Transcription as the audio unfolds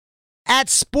At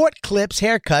Sport Clips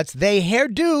Haircuts, they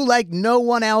hairdo like no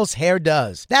one else hair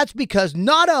does. That's because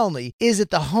not only is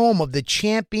it the home of the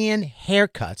champion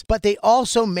haircuts, but they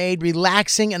also made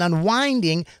relaxing and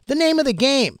unwinding the name of the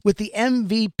game. With the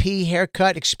MVP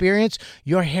haircut experience,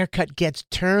 your haircut gets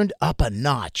turned up a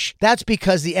notch. That's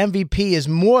because the MVP is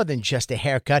more than just a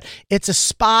haircut. It's a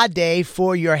spa day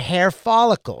for your hair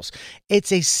follicles.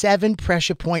 It's a 7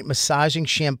 pressure point massaging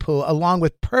shampoo along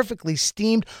with perfectly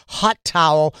steamed hot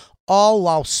towel, all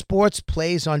while sports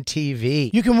plays on TV.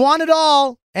 You can want it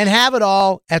all and have it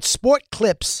all at Sport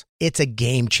Clips. It's a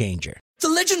game changer. The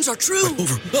legends are true.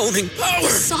 Overwhelming power! The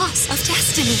sauce of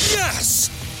destiny. Yes!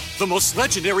 The most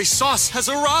legendary sauce has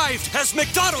arrived as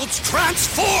McDonald's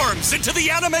transforms into the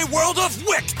anime world of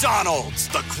WickDonald's.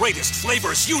 The greatest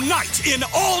flavors unite in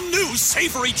all new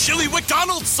savory chili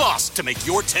McDonald's sauce to make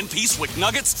your 10-piece Wick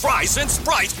Nuggets, fries, and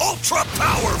Sprite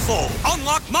ultra-powerful.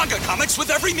 Unlock manga comics with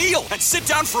every meal and sit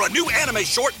down for a new anime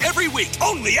short every week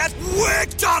only at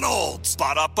WickDonald's.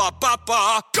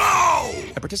 Ba-da-ba-ba-ba, go!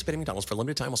 At participating McDonald's for a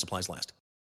limited time while supplies last.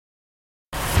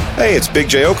 Hey, it's Big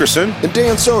J. Okerson. And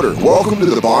Dan Soder. Welcome to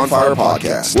the Bonfire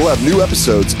Podcast. We'll have new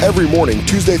episodes every morning,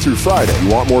 Tuesday through Friday.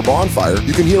 You want more Bonfire?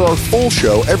 You can hear our full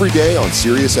show every day on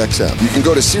SiriusXM. You can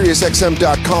go to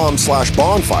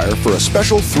SiriusXM.com/bonfire for a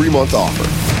special 3-month offer.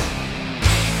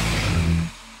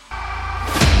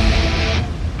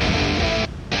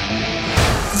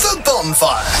 The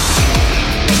Bonfire.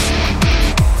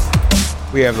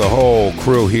 We have the whole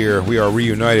crew here. We are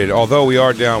reunited, although we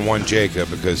are down one Jacob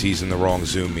because he's in the wrong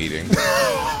Zoom meeting.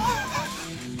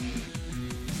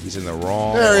 He's in the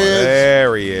wrong one.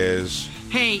 There he is.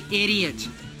 Hey, idiot.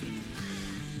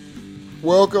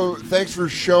 Welcome. Thanks for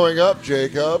showing up,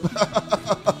 Jacob.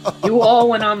 You all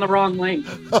went on the wrong link.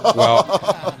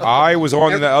 Well, I was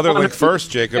on the other link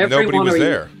first, Jacob. Nobody was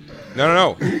there.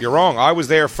 No. You're wrong. I was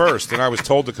there first, and I was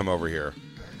told to come over here.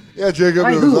 Yeah, Jacob,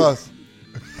 it was us.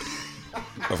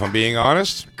 If I'm being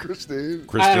honest, Christine.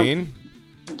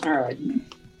 All right.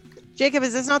 Jacob,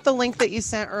 is this not the link that you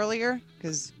sent earlier?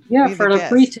 Because for the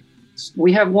free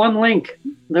we have one link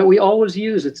that we always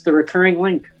use. It's the recurring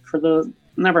link for the.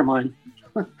 Never mind.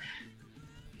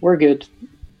 We're good.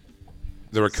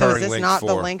 The recurring link. So is this not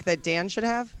the link that Dan should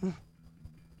have?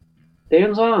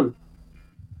 Dan's on.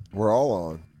 We're all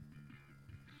on.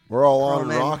 We're all on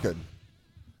and rocking.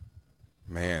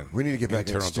 Man, we need to get back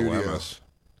in the studio.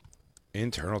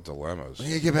 Internal dilemmas. We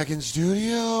need to get back in the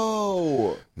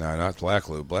studio. No, not Black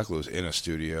Lou. Black Lou's in a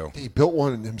studio. He built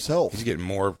one himself. He's getting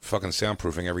more fucking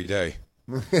soundproofing every day.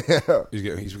 Yeah.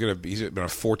 He's been a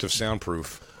fort of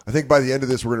soundproof. I think by the end of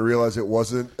this, we're going to realize it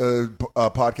wasn't a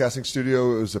podcasting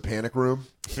studio. It was a panic room.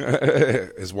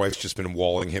 His wife's just been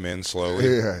walling him in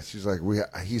slowly. Yeah, she's like,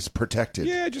 he's protected.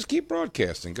 Yeah, just keep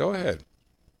broadcasting. Go ahead.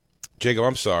 Jacob,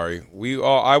 I'm sorry.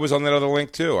 I was on that other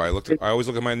link too. I always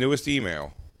look at my newest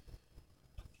email.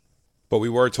 But we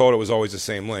were told it was always the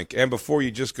same link. And before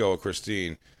you just go,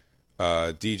 Christine,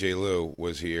 DJ Lou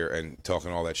was here and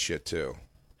talking all that shit too.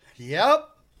 Yep.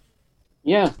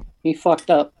 Yeah, he fucked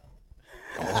up.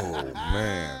 Oh,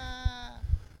 man.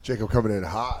 Jacob coming in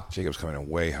hot. Jacob's coming in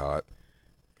way hot.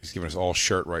 He's giving us all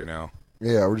shirt right now.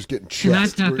 Yeah, we're just getting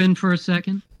chest. Can I tap in for a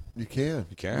second? You can.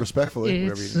 You can. Respectfully.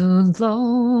 It's a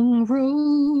long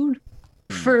road.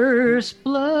 First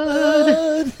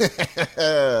blood.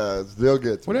 Still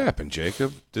good. What happened,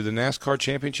 Jacob? Did the NASCAR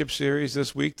Championship Series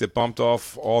this week that bumped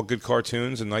off all good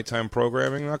cartoons and nighttime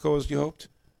programming not go as you hoped?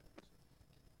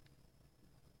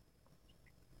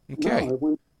 Okay. No, it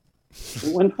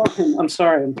went fine. I'm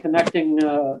sorry. I'm connecting.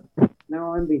 Now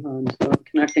I'm behind, so I'm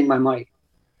connecting my mic.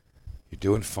 You're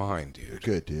doing fine, dude. You're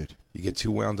good, dude. You get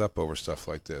too wound up over stuff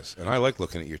like this. And I like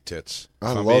looking at your tits.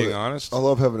 I'm being honest. I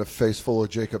love having a face full of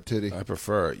Jacob titty. I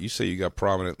prefer it. You say you got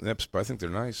prominent nips, but I think they're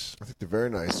nice. I think they're very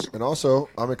nice. And also,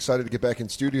 I'm excited to get back in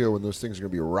studio when those things are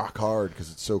going to be rock hard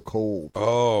because it's so cold.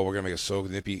 Oh, we're going to make it so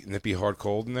nippy hard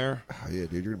cold in there? Oh, yeah,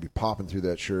 dude. You're going to be popping through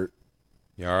that shirt.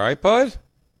 You all right, bud?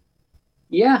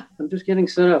 Yeah, I'm just getting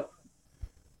set up.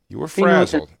 You were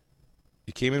frazzled.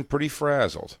 You came in pretty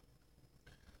frazzled.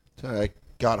 I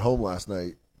got home last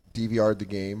night, DVR'd the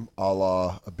game a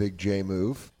la a Big J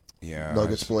move. Yeah.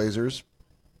 Nuggets Blazers.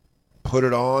 Put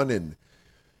it on, and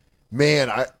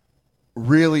man, I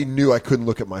really knew I couldn't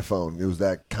look at my phone. It was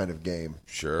that kind of game.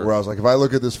 Sure. Where I was like, if I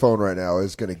look at this phone right now,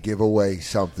 it's going to give away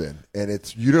something.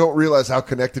 And you don't realize how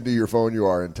connected to your phone you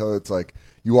are until it's like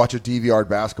you watch a DVR'd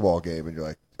basketball game, and you're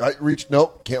like,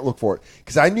 nope, can't look for it.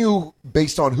 Because I knew,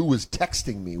 based on who was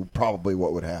texting me, probably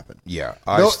what would happen. Yeah,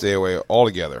 I stay away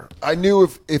altogether. I knew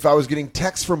if I was getting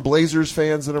texts from Blazers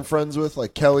fans that I'm friends with,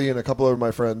 like Kelly and a couple of my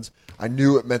friends, I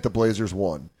knew it meant the Blazers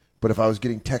won. But if I was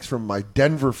getting texts from my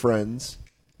Denver friends,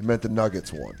 it meant the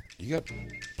Nuggets won. You got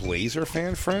Blazer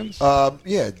fan friends?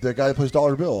 Yeah, the guy that plays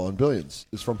Dollar Bill on Billions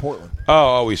is from Portland.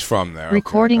 Oh, he's from there.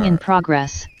 Recording okay. in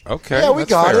progress. Okay, yeah, we that's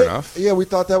got fair it. enough. Yeah, we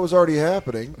thought that was already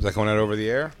happening. Is that going out over the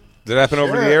air? Did it happen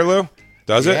over the air, Lou?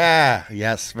 Does it? Yeah,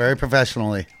 yes, very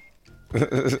professionally.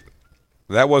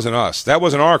 That wasn't us. That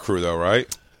wasn't our crew, though,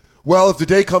 right? Well, if the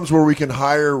day comes where we can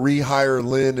rehire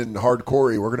Lynn and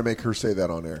Hardcorey, we're going to make her say that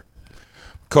on air.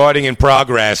 Recording in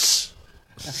progress.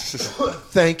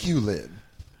 Thank you, Lynn.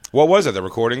 What was it? The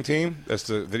recording team? That's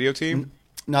the video team?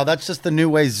 No, that's just the new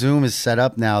way Zoom is set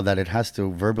up now that it has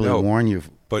to verbally warn you.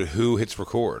 But who hits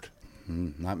record?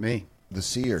 Not me. The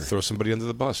seer. Throw somebody under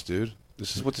the bus, dude.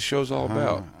 This is what the show's all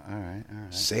about. All right.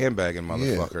 Sandbagging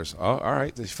motherfuckers. Yeah. Oh, all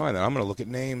right. That's fine. I'm going to look at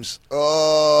names.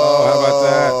 Oh, how about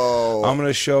that? I'm going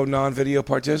to show non-video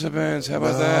participants. How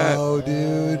about that? Oh,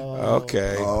 dude.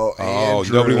 Okay. Oh,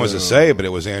 nobody wants to say it, but it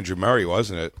was Andrew Murray,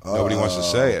 wasn't it? Nobody wants to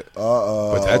say it.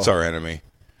 But that's our enemy.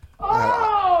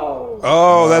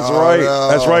 Oh, that's right. No.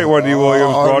 That's right, Wendy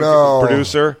Williams,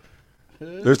 producer.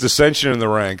 There's dissension in the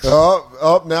ranks.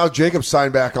 Now Jacob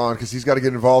signed back on because he's got to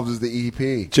get involved as the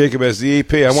EP. Jacob as the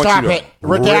EP. I want Stop you to it.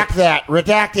 Redact that.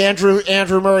 Redact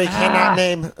Andrew Murray. Cannot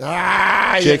name.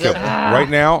 Jacob, right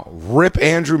now, rip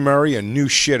Andrew Murray a new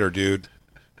shitter, dude,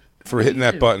 for hitting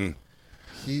that button.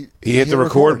 He hit the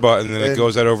record button, and it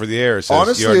goes out over the air. It says,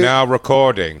 honestly, you're now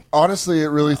recording. Honestly, it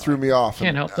really threw me off.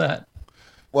 Can't help that.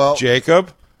 Well,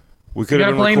 Jacob, we could have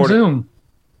been blame recording. Zoom.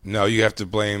 No, you have to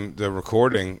blame the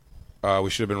recording. We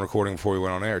should have been recording before we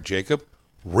went on air. Jacob,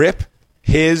 rip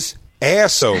his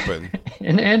ass open.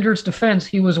 In Andrew's defense,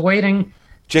 he was waiting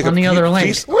Jacob, on the other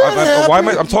link. Why am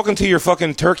I'm talking to your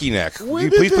fucking turkey neck. Can you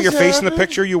please put your face in the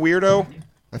picture, you weirdo?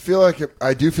 I feel like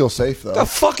I do feel safe, though. What the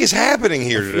fuck is happening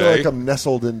here today? I feel like I'm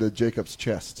nestled into Jacob's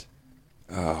chest.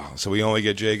 Oh, so we only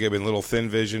get Jacob in little thin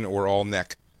vision or all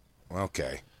neck.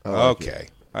 Okay.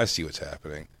 I see what's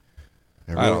happening.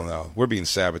 I don't know. We're being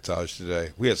sabotaged today.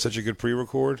 We had such a good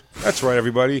pre-record. That's right,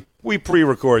 everybody. We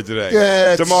pre-record today.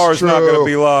 Yeah, tomorrow's not going to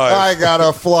be live. I got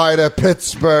to fly to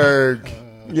Pittsburgh.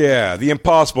 Yeah, the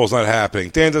impossible's not happening.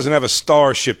 Dan doesn't have a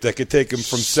starship that could take him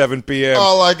from 7 p.m.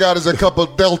 All I got is a couple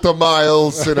Delta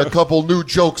miles and a couple new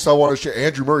jokes I want to share.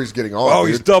 Andrew Murray's getting on. Oh,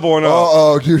 dude. He's doubling up.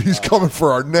 Oh, dude, he's coming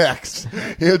for our necks.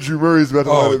 Andrew Murray's about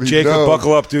to let me Jacob, know.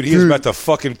 buckle up, dude. He's about to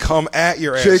fucking come at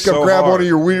your ass. Jacob, grab hard. one of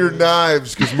your weird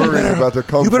knives because Murray's about to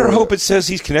come. You better for hope it says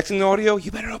he's connecting to audio. You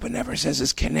better hope it never says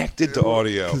it's connected to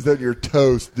audio. Because then you're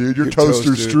toast, dude. You're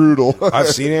toaster dude. strudel. I've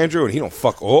seen Andrew, and he don't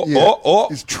fuck.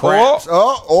 He's trapped.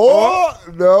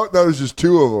 No, that was just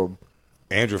two of them.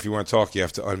 Andrew, if you want to talk, you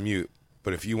have to unmute.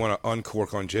 But if you want to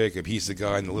uncork on Jacob, he's the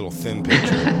guy in the little thin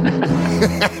picture.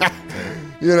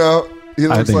 You know, he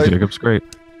looks I think like Jacob's great.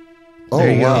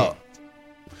 Oh, wow.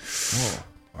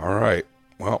 All right.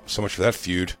 Well, so much for that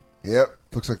feud. Yep.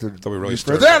 Looks like they're really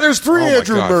there's three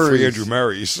Andrew Murrays. 3 Andrew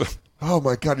Murrays. Oh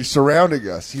my God, he's surrounding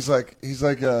us. He's like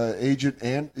agent,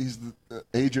 and he's the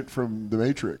agent from The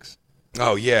Matrix.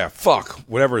 Oh yeah, fuck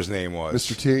whatever his name was,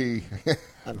 Mr. T.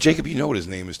 Jacob, you know what his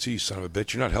name is too. You son of a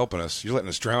bitch. You're not helping us. You're letting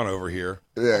us drown over here.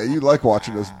 Yeah, you like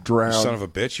watching us drown. You son of a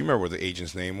bitch. You remember what the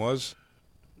agent's name was?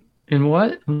 In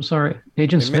what? I'm sorry,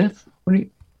 Agent Smith. What are you?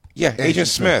 Yeah, Agent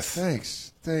Smith.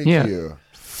 Thanks. Thank you.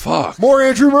 Fuck. More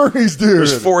Andrew Murrays, dude.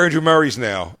 There's 4 Andrew Murrays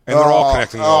now, and they're all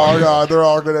connecting. Oh God,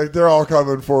 they're all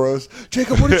coming for us.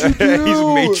 Jacob, what did you do? He's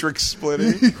matrix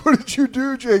splitting. What did you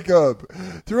do, Jacob?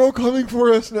 They're all coming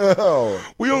for us now.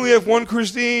 We only have one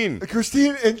Christine.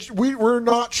 Christine, and we're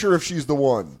not sure if she's the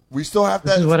one. We still have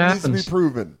that. What needs to be happens.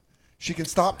 proven. She can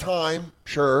stop time,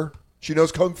 sure. She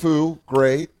knows kung fu,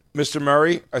 great. Mr.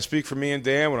 Murray, I speak for me and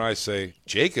Dan when I say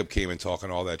Jacob came in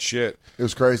talking all that shit. It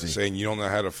was crazy. Saying you don't know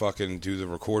how to fucking do the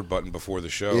record button before the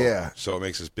show. Yeah. So it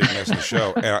makes this big mess in the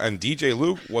show. And DJ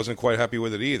Luke wasn't quite happy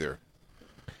with it either.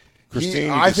 Christine,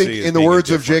 I think in the words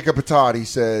of Jacob Patat, he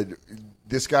said,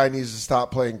 this guy needs to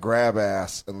stop playing grab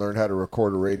ass and learn how to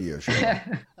record a radio show.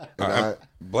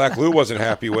 Black Lou wasn't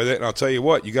happy with it. And I'll tell you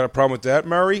what, you got a problem with that,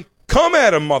 Murray? Come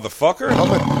at him, motherfucker.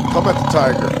 Come at the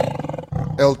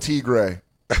tiger. El Tigre.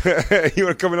 You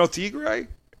want to come in El Tigre?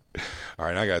 All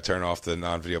right, now I got to turn off the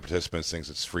non-video participants things.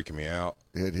 It's freaking me out.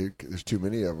 Yeah, dude, there's too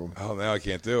many of them. Oh, now I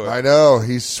can't do it. I know.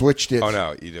 He's switched it. Oh,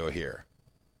 no, you do it here.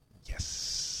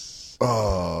 Yes.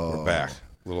 Oh. We're back.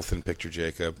 Little thin picture,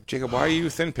 Jacob. Jacob, why are you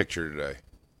thin picture today?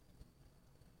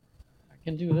 I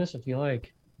can do this if you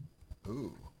like.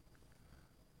 Ooh.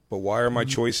 But why are my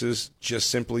choices just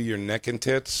simply your neck and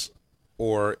tits?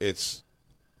 Or it's...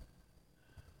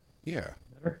 Yeah.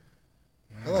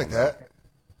 I like that.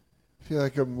 I feel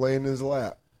like I'm laying in his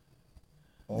lap.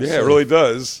 Yeah, it really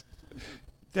does.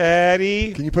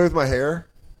 Daddy. Can you play with my hair?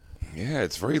 Yeah,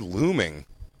 it's very looming.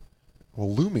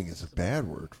 Well, looming is a bad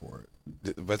word for it.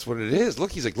 That's what it is.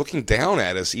 Look, he's like looking down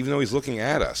at us, even though he's looking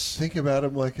at us. Think about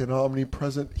him like an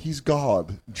omnipresent. He's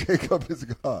God. Jacob is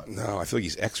God. No, I feel like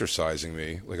he's exercising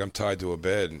me. Like I'm tied to a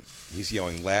bed, and he's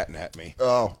yelling Latin at me.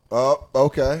 Oh,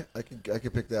 okay. I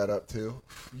can pick that up too.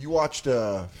 You watched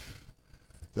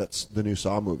that's the new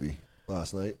Saw movie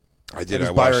last night. I did.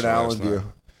 I watched Byron it last Allen night.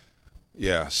 view.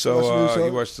 Yeah. So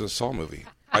you watched the Saw movie?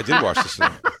 I did watch this.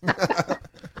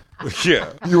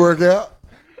 Yeah. You work out?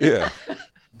 Yeah.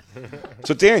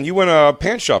 So, Dan, you went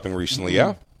pants shopping recently,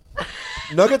 yeah?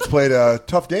 Nuggets played a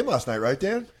tough game last night, right,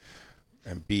 Dan?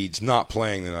 And Bede's not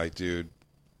playing tonight, dude.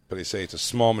 But they say it's a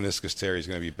small meniscus tear. He's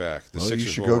going to be back. The Well, Sixers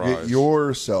you should will go rise. get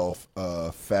yourself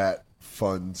a fat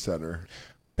fun center.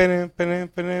 Your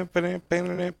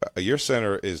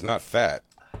center is not fat.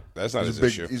 That's not his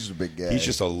issue. He's just a big guy. He's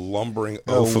just a lumbering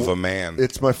oaf of a man.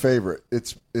 It's my favorite.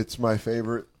 It's my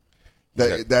favorite.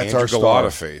 That's Andrew our star.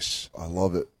 Galata face. I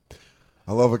love it.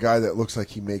 I love a guy that looks like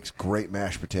he makes great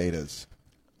mashed potatoes.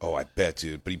 Oh, I bet,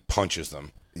 dude. But he punches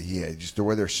them. Yeah, just the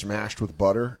way they're smashed with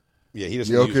butter. Yeah, he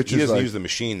doesn't, Jokic use, is like- use the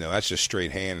machine, though. That's just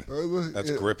straight hand.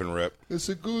 That's grip and rip. It's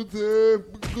a good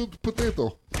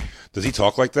potato. Does he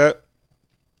talk like that?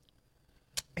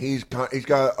 He's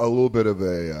got a little bit of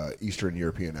a Eastern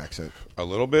European accent. A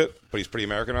little bit, but he's pretty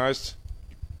Americanized.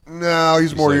 No,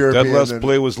 he's more like, European. That last than-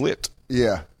 play was lit.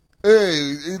 Yeah.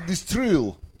 Hey, this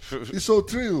thrill. It's so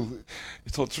thrill.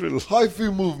 It's all true.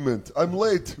 Hyphy movement. I'm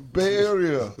late. Bay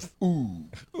Area. Ooh.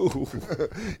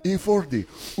 E40.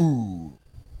 Ooh.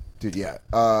 Dude, yeah.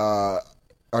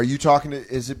 Are you talking to...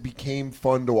 Is it became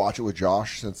fun to watch it with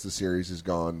Josh since the series has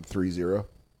gone 3-0?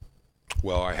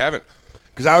 Well, I haven't.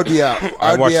 Because I would be out.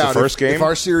 I watched be out the first game. If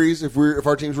our series, if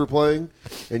our teams were playing,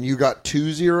 and you got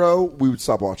 2-0, we would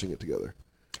stop watching it together.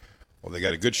 Well, they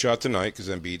got a good shot tonight because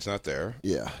Embiid's not there.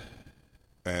 Yeah.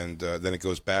 And then it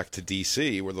goes back to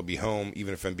D.C. where they'll be home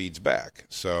even if Embiid's back.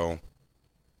 So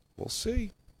we'll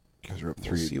see. You guys are up 3.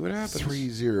 We'll see what happens.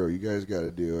 3-0. You guys got to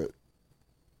do it.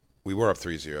 We were up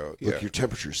 3-0. Yeah. Look, your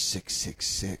temperature's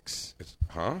 666.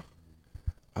 Huh?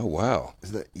 Oh, wow.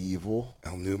 Isn't that evil?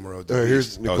 El Numero.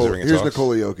 Here's Nikola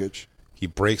Jokic. He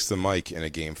breaks the mic in a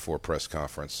Game 4 press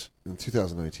conference. In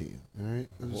 2019. All right?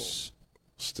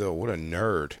 Still, what a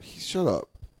nerd. Shut up.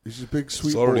 He's a big,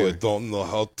 sweet Sorry, boy. I don't know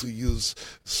how to use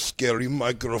scary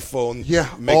microphone. Yeah,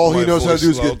 Make all he my knows how to voice do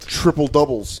is loud. get triple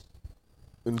doubles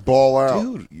and ball out.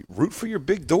 Dude, you root for your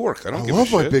big dork. I don't I give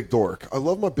love a my shit. big dork. I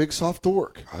love my big soft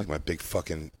dork. I like my big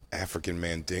fucking African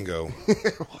Mandingo.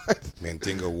 What?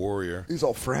 Mandingo warrior. He's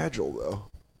all fragile,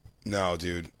 though. No,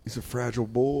 dude. He's a fragile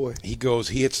boy. He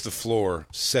hits the floor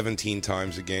 17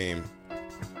 times a game.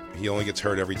 He only gets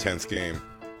hurt every 10th game.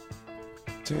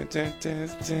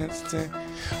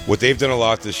 What they've done a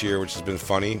lot this year, which has been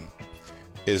funny,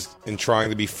 is in trying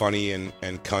to be funny and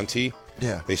cunty,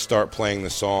 Yeah. they start playing the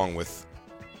song with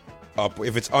up.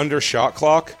 If it's under shot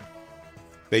clock,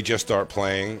 they just start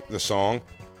playing the song.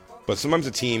 But sometimes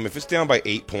a team, if it's down by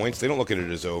 8 points, they don't look at it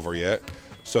as over yet.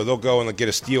 So they'll go and they'll get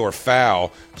a steal or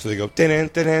foul. So they go,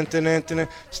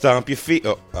 stomp your feet.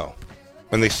 Oh.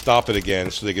 And they stop it again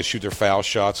so they can shoot their foul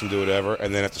shots and do whatever,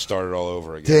 and then have to start it all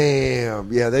over again.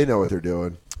 Damn. Yeah, they know what they're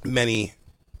doing. Many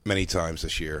times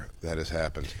this year that has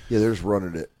happened. Yeah, they're just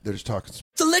running it. They're just talking.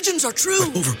 The legends are true.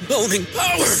 Overwhelming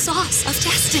power! The sauce of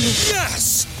destiny.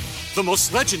 Yes! The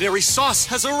most legendary sauce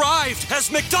has arrived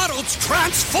as McDonald's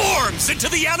transforms into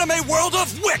the anime world of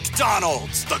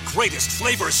WickDonald's. The greatest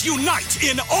flavors unite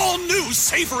in all new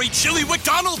savory chili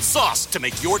McDonald's sauce to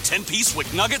make your 10-piece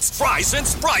Wick Nuggets, fries, and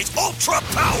Sprite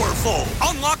ultra-powerful.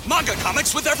 Unlock manga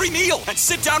comics with every meal and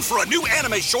sit down for a new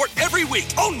anime short every week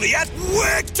only at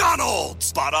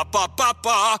WickDonald's.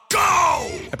 Ba-da-ba-ba-ba, go!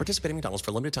 At participating McDonald's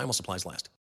for a limited time while supplies last.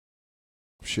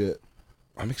 Shit.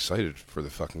 I'm excited for the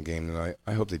fucking game tonight.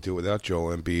 I hope they do it without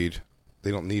Joel Embiid.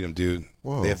 They don't need him, dude.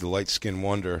 Whoa. They have the light-skinned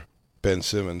wonder,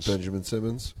 Benjamin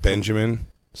Simmons.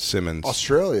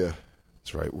 Australia.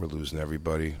 That's right. We're losing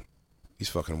everybody. These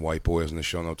fucking white boys in the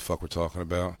show know what the fuck we're talking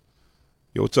about.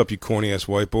 Yo, what's up, you corny-ass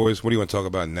white boys? What do you want to talk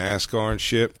about, NASCAR and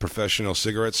shit? Professional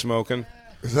cigarette smoking?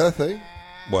 Is that a thing?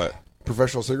 What?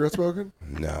 Professional cigarette smoking?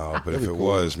 No, but if That'd it be cool.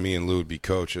 was, me and Lou would be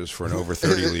coaches for an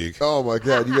over-30 league. Oh, my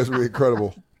God. You guys would be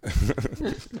incredible.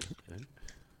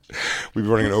 We'd be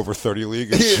running an over-30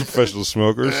 league as professional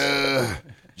smokers.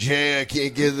 Jay, I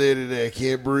can't get there today. I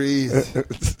can't breathe.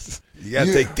 You got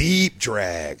to take deep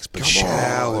drags, but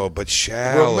shallow. Remember,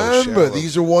 shallow.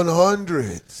 these are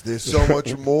 100s. There's so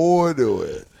much more to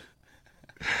it.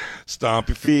 Stomp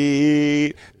your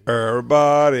feet,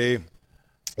 everybody.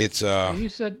 It's You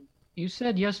said You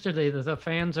said yesterday that the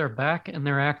fans are back and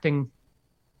they're acting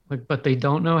like, but they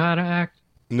don't know how to act.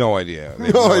 No idea. They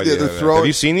have No idea. They're throwing- Have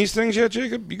you seen these things yet,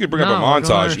 Jacob? You could bring up a No, I don't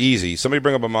montage understand. easy. Somebody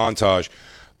bring up a montage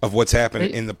of what's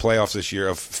happened in the playoffs this year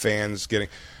of fans getting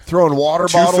Throwing water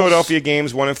two bottles. Philadelphia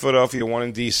games, one in Philadelphia, one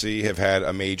in D.C. have had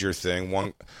a major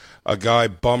thing. A guy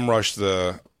bum rushed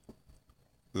the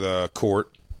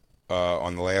court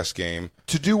on the last game.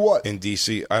 To do what? In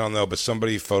D.C., I don't know, but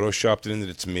somebody photoshopped it in that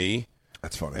it's me.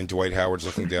 That's funny. And Dwight Howard's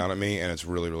looking down at me, and it's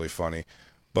really, really funny.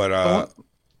 But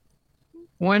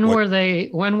when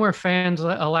were fans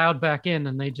allowed back in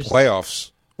and they just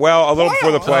playoffs? Well, a little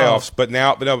before the playoffs, but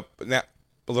now a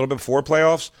little bit before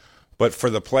playoffs. But for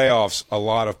the playoffs, a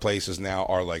lot of places now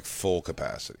are like full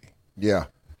capacity. Yeah.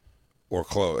 Or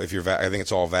close. If you're, I think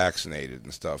it's all vaccinated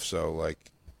and stuff. So like,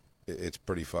 it's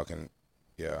pretty fucking,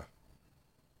 yeah.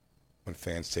 When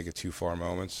fans take it too far,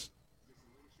 moments.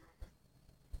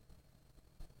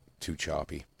 Too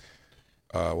choppy.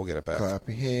 We'll get it back. Clap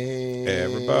your hands.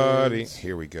 Everybody,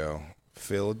 here we go.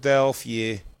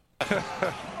 Philadelphia.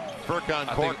 Burke on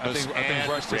court. I think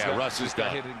Russ just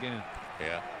got hit again.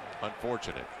 Yeah,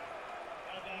 unfortunate.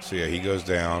 So yeah, he goes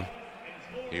down.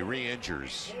 He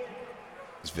re-injures.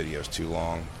 This video's too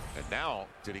long. And now,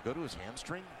 did he go to his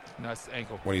hamstring? No, it's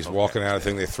ankle. When he's walking out, I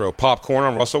think they throw popcorn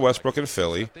on Russell Westbrook in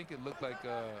Philly. I think it looked like he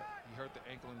hurt the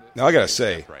ankle. Now I gotta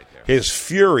say, his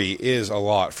fury is a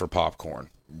lot for popcorn.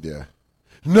 Yeah.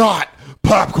 Not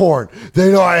popcorn.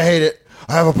 They know I hate it.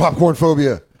 I have a popcorn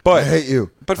phobia. But I hate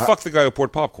you. But fuck the guy who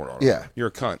poured popcorn on him. Yeah. You're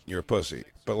a cunt. You're a pussy.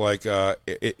 But like,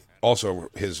 it also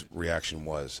his reaction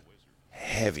was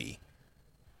heavy.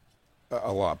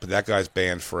 A lot. But that guy's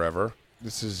banned forever.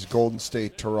 This is Golden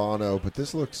State, Toronto, but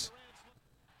this is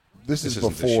isn't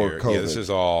before this year. COVID. Yeah, this is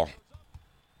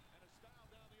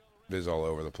all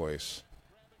over the place.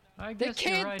 I They guess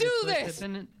can't you're right. do It's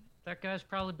like this. that guy's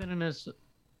probably been in his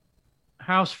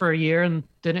house for a year and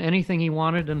did anything he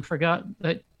wanted and forgot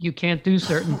that you can't do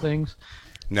certain things.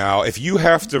 Now, if you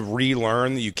have to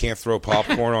relearn that you can't throw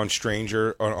popcorn on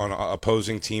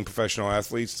opposing team professional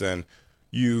athletes, then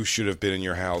you should have been in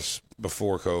your house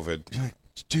before COVID.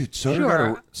 Dude,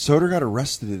 Soder got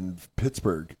arrested in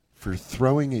Pittsburgh for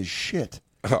throwing his shit.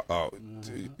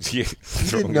 Dude. You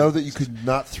didn't know that you could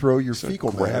not throw your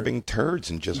fecal matter. Grabbing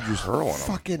turds and just hurling them.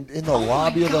 Fucking in the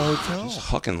lobby of the hotel. Just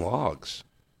hucking logs.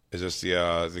 Is this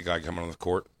the guy coming on the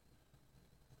court?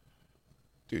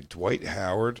 Dude, Dwight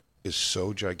Howard is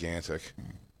so gigantic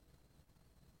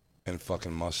and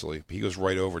fucking muscly. He goes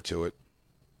right over to it.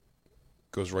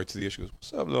 Goes right to the issue. Goes,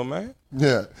 "What's up, little man?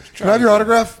 Yeah. Can I have your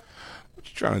autograph? What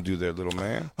you trying to do there, little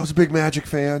man?" I was a big Magic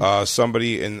fan.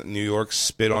 Somebody in New York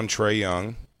spit on Trae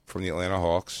Young from the Atlanta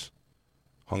Hawks.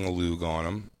 Hung a lug on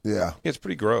him. Yeah. It's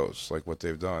pretty gross, like what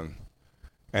they've done.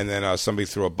 And then somebody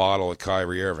threw a bottle at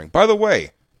Kyrie Irving. By the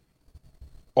way,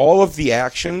 all of the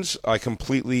actions, I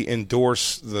completely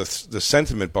endorse the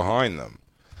sentiment behind them.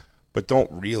 But don't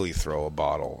really throw a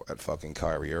bottle at fucking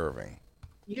Kyrie Irving.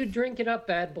 You drink it up,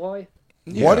 bad boy.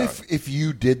 Yeah. What if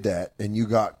you did that and you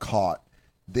got caught?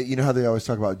 That, you know how they always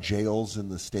talk about jails in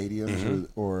the stadiums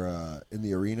or in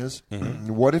the arenas?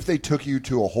 Mm-hmm. What if they took you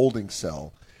to a holding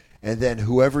cell and then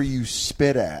whoever you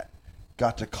spit at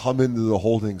got to come into the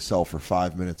holding cell for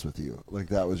 5 minutes with you? Like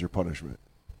that was your punishment.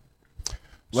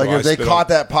 Like if they caught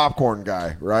that popcorn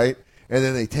guy, right? And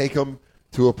then they take him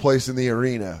to a place in the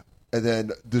arena and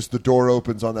then the door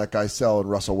opens on that guy's cell and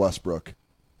Russell Westbrook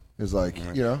is like,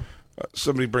 you know.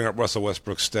 Somebody bring up Russell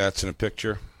Westbrook's stats in a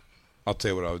picture. I'll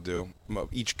tell you what I would do.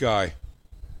 Each guy,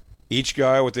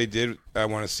 what they did, I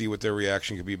want to see what their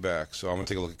reaction could be back. So I'm going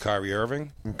to take a look at Kyrie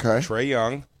Irving, Okay. Trae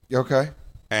Young, Okay.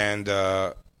 and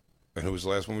who was the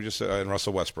last one we just said? And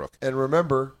Russell Westbrook. And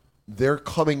remember, they're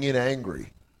coming in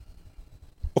angry.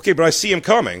 Okay, but I see him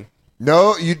coming.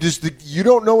 No, you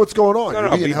don't know what's going on. No,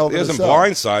 You're being held he in a doesn't cell.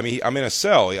 blindside me. I'm in a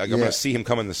cell. I'm going Yeah. to see him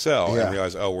come in the cell Yeah. and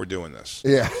realize, oh, we're doing this.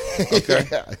 Yeah. Okay.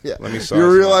 yeah. Let me size You're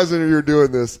him up. realizing you're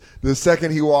doing this the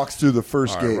second he walks through the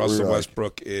first All right, gate. Russell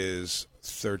Westbrook is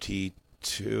 32.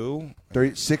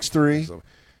 6'3".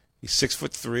 He's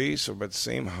 6'3", so about the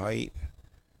same height.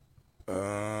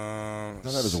 Not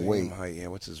that his same weight. height. Yeah,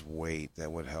 what's his weight?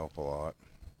 That would help a lot.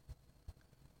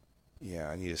 Yeah,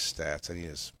 I need his stats. I need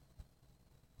his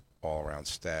all-around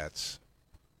stats.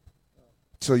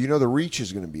 So you know the reach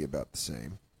is going to be about the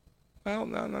same. Well,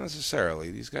 no, not necessarily.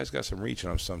 These guys got some reach on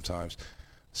them sometimes.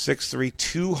 6'3",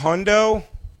 200.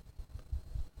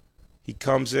 He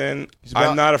comes in.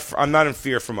 I'm not in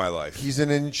fear for my life. He's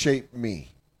an in-shape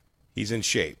me. He's in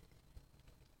shape,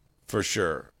 for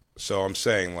sure. So I'm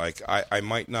saying, like, I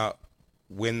might not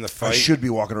win the fight. I should be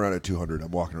walking around at 200. I'm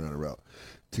walking around about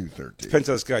 213. Depends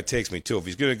how this guy takes me, too. If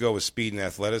he's going to go with speed and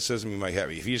athleticism, he might have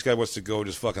me. If he just guy wants to go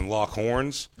just fucking lock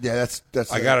horns, Yeah,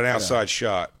 that's. I got an outside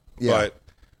shot. Yeah.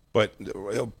 But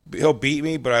he'll beat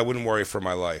me, but I wouldn't worry for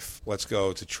my life. Let's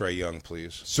go to Trae Young,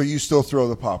 please. So you still throw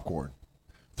the popcorn?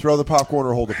 Throw the popcorn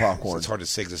or hold the popcorn? It's hard to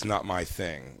say because it's not my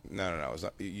thing. No. It's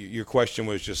not, your question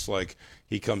was just like,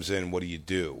 he comes in, what do you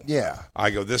do? Yeah. I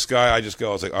go, this guy, I just go,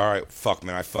 I was like, all right, fuck,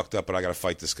 man, I fucked up, but I got to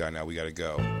fight this guy now. We got to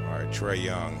go. All right, Trae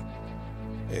Young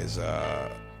is...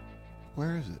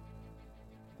 Where is it?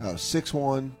 Oh,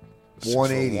 6'1",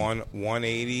 180. 180.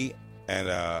 180,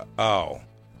 and,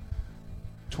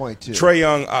 22. Trae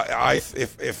Young,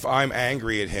 if I'm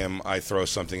angry at him, I throw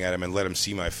something at him and let him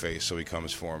see my face so he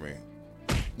comes for me.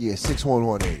 Yeah, 6'1",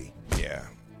 180. Yeah.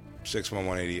 6'1",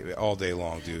 180 all day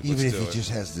long, dude. Even Let's if do he it. just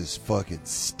has this fucking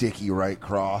sticky right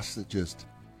cross that just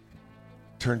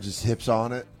turns his hips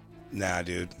on it. Nah,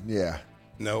 dude. Yeah.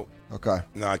 Nope. Okay.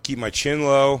 No, I keep my chin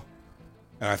low,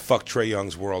 and I fuck Trae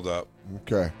Young's world up.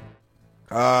 Okay.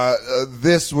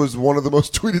 This was one of the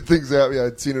most tweeted things at me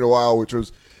I'd seen in a while, which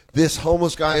was this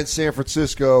homeless guy in San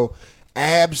Francisco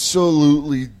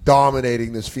absolutely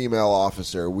dominating this female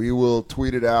officer. We will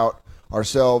tweet it out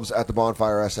ourselves at the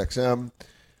Bonfire SXM.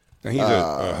 Now, he's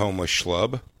a homeless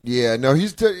schlub. Yeah, no,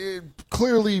 he's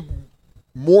clearly,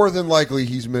 more than likely,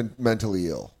 he's mentally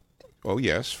ill. Oh,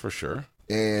 yes, for sure.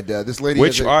 And this lady...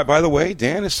 Which, by the way,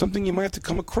 Dan, is something you might have to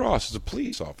come across as a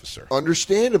police officer.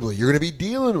 Understandably, you're going to be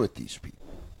dealing with these people.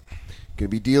 Going to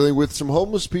be dealing with some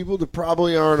homeless people that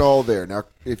probably aren't all there. Now,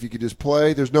 if you could just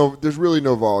play, there's really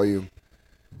no volume.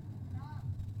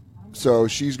 So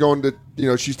she's going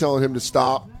to, she's telling him to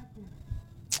stop.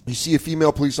 You see a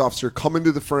female police officer come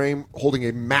into the frame holding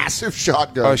a massive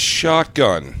shotgun. A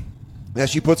shotgun. Now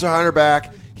she puts her on her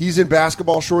back. He's in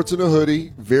basketball shorts and a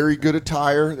hoodie. Very good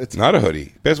attire. It's not a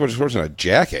hoodie. Basketball shorts and a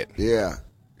jacket. Yeah.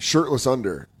 Shirtless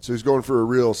under. So he's going for a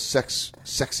real sexy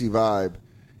vibe.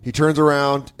 He turns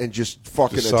around and just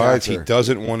fucking decides attacks her. He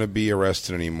doesn't want to be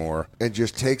arrested anymore. And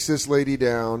just takes this lady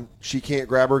down. She can't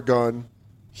grab her gun.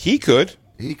 He could.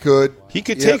 He could.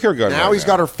 Take her gun. Now he's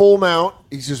got her full mount.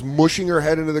 He's just mushing her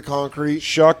head into the concrete.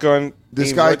 Shotgun.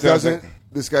 This guy doesn't.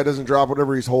 This guy doesn't drop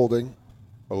whatever he's holding.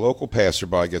 A local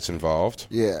passerby gets involved.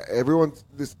 Yeah, everyone.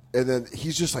 And then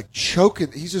he's just like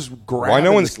choking. He's just grabbing. Why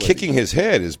no one's this lady. kicking his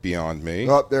head is beyond me.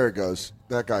 Oh, there it goes.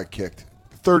 That guy kicked.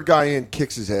 The third guy in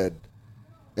kicks his head,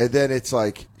 and then it's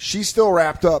like she's still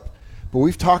wrapped up. But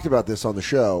we've talked about this on the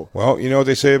show. Well, you know what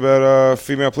they say about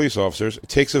female police officers? It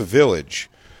takes a village.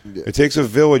 Yeah. It takes a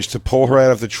village to pull her out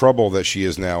of the trouble that she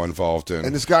is now involved in.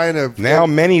 And this guy now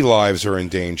many lives are in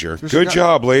danger. Good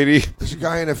job, lady. There's a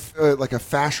guy in a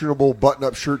fashionable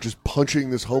button-up shirt just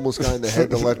punching this homeless guy in the head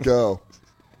to let go.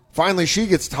 Finally, she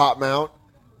gets top mount.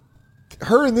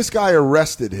 Her and this guy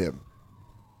arrested him.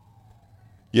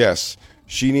 Yes,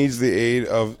 she needs the aid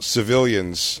of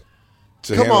civilians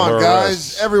to Come handle her on, guys!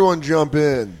 arrests. Everyone, jump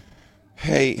in.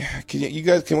 Hey, can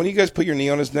one of you guys put your knee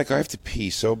on his neck? I have to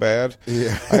pee so bad.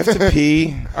 Yeah. I have to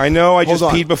pee. I know I just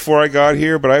peed before I got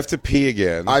here, but I have to pee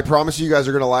again. I promise you guys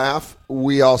are going to laugh.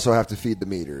 We also have to feed the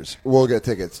meters. We'll get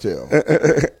tickets, too.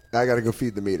 I got to go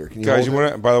feed the meter. Can you guys, hold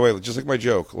it? By the way, just like my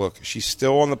joke, look, she's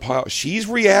still on the pile. She's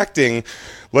reacting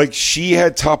like she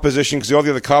had top position because all the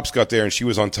other cops got there and she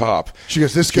was on top. She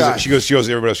goes, this guy. She goes,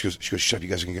 everybody else, she goes, shut up, you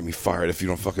guys are going to get me fired if you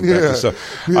don't fucking back this up.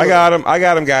 I got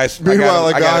him, guys. Meanwhile,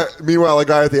 a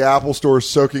guy at the Apple store is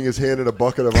soaking his hand in a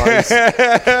bucket of ice.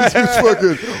 He's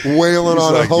fucking wailing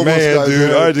on a homeless guy.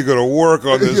 Dude, I had to go to work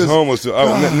on this homeless dude.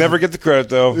 I'll never get the credit,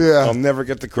 though. Yeah. I'll never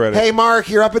get the credit. Hey, Mark,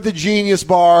 you're up at the Genius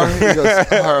Bar. He goes,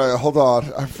 all right, hold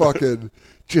on. I fucking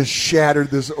just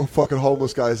shattered this fucking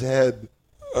homeless guy's head.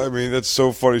 I mean, that's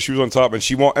so funny. She was on top, and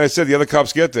she won't. And I said the other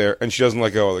cops get there, and she doesn't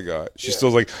let go of the guy. She's still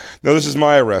like, "No, this is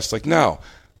my arrest." Like, no,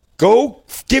 go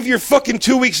give your fucking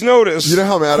 2 weeks notice. You know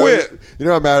how mad Quit. You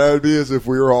know how mad I would be is if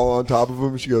we were all on top of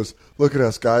him. She goes, "Look at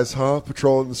us, guys, huh?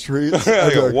 Patrolling the streets."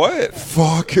 I go, like, what?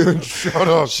 Fucking shut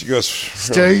up. She goes,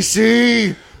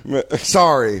 Stacy.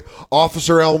 Sorry,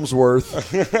 Officer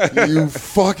Elmsworth. You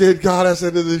fucking got us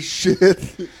into this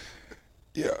shit.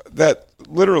 Yeah, that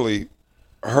literally,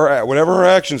 whatever her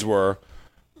actions were,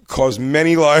 caused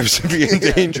many lives to be in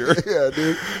danger. Yeah,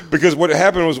 dude. Because what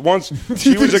happened was once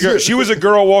she was a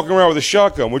girl walking around with a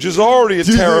shotgun, which is already a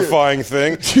terrifying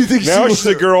thing. Now she's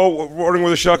a girl running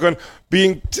with a shotgun,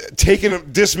 being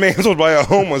dismantled by a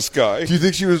homeless guy. Do you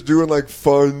think she was doing like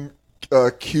fun,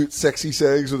 cute, sexy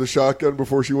sayings with a shotgun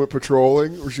before she went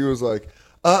patrolling? Where she was like,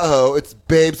 "Uh-oh, it's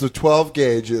babes with 12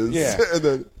 gauges." Yeah. And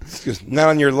then, not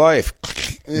on your life,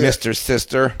 Mr.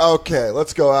 Sister. Okay,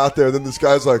 let's go out there. And then this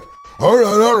guy's like,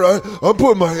 all right, I'm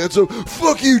putting my hands up.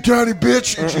 Fuck you, tiny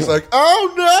bitch. And she's like,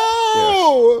 oh,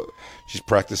 no. Yeah. She's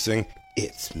practicing.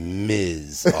 It's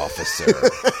Ms. Officer.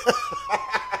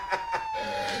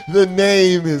 The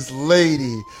name is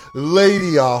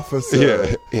Lady Officer.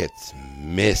 Yeah, it's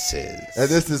Mrs. And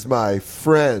this is my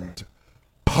friend,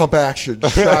 Pump Action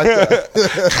Shotgun.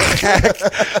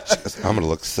 I'm going to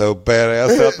look so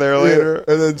badass out there later.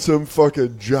 Yeah. And then some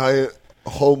fucking giant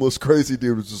homeless crazy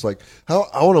dude was just like, I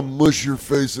want to mush your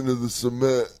face into the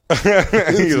cement.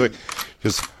 He's like,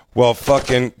 just, well,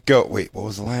 fucking go. Wait, what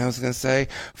was the line I was going to say?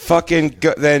 Fucking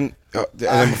go. Then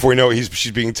before you know it,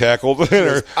 she's being tackled.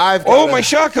 My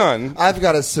shotgun. I've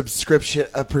got a prescription.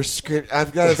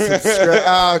 I've got a subscription.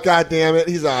 Oh, God damn it.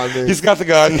 He's on me. He's got the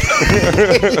gun.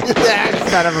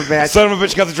 Son of a bitch. Son of a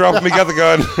bitch got the drop on me, got the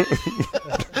gun.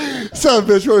 Son of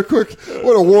a bitch, real quick.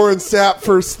 What a Warren Sapp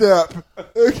first step.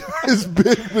 He's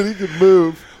big, but he can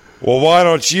move. Well, why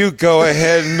don't you go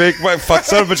ahead and make my fuck?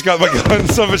 Son of a bitch got my gun.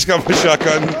 Son of a bitch got my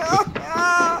shotgun.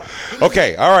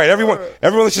 Okay, all right, everyone,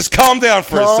 let's just calm down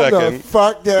for a second. Calm the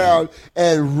fuck down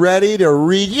and ready to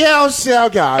read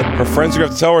yourself, God. Her friends are going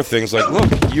to have to tell her things like,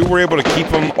 look, you were able to keep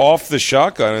him off the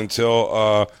shotgun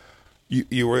until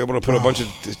you were able to put a bunch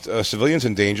of civilians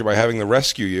in danger by having to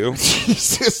rescue you.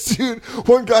 Jesus, dude.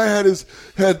 One guy had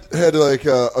like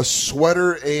a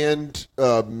sweater and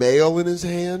mail in his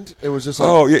hand. It was just like,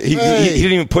 oh, yeah, he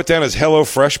didn't even put down his Hello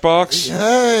Fresh box.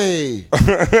 Hey,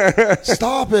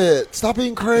 stop it! Stop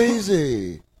being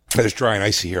crazy. There's dry and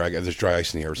icy here. There's dry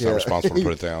ice in here. It's not responsible to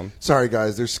put it down. Sorry,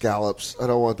 guys. There's scallops. I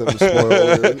don't want them to spoil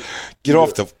it. Get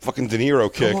off the fucking De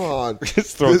Niro kick. Come on.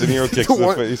 Just throw De Niro kicks in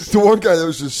the face. The one guy that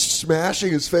was just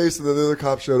smashing his face, and then the other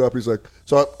cop showed up. He's like,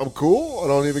 so I'm cool? I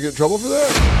don't even get in trouble for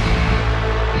that?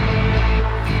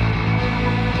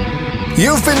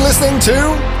 You've been listening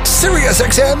to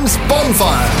SiriusXM's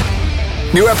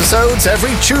Bonfire. New episodes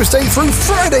every Tuesday through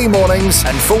Friday mornings,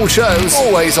 and full shows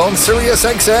always on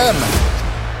SiriusXM.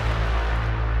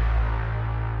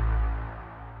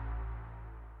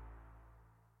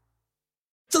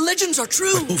 The legends are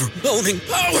true. Overwhelming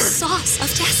power! The sauce of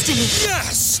destiny.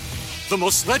 Yes! The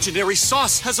most legendary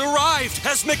sauce has arrived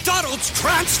as McDonald's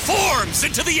transforms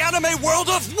into the anime world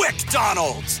of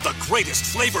WickDonald's. The greatest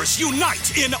flavors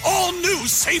unite in all new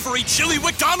savory chili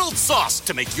McDonald's sauce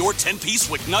to make your 10-piece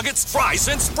Wick Nuggets, fries,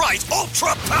 and Sprite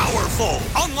ultra-powerful.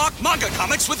 Unlock manga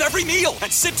comics with every meal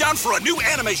and sit down for a new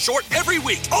anime short every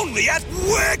week only at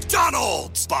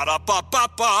WickDonald's.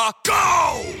 Ba-da-ba-ba-ba,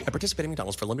 go! At participating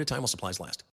McDonald's for a limited time while supplies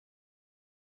last.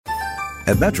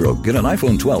 At Metro, get an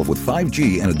iPhone 12 with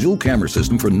 5G and a dual camera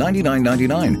system for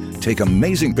 $99.99. Take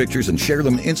amazing pictures and share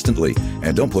them instantly.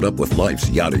 And don't put up with life's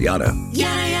yada yada.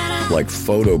 Yada yada. Like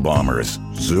photo bombers.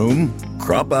 Zoom,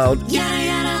 crop out, Yada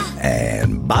yada.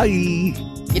 and bye.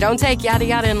 You don't take yada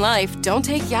yada in life, don't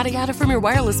take yada yada from your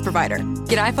wireless provider.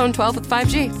 Get iPhone 12 with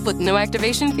 5G with no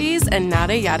activation fees and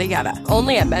nada yada yada.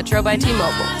 Only at Metro by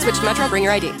T-Mobile. Switch to Metro, bring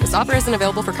your ID. This offer isn't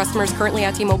available for customers currently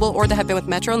at T-Mobile or that have been with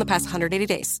Metro in the past 180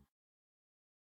 days.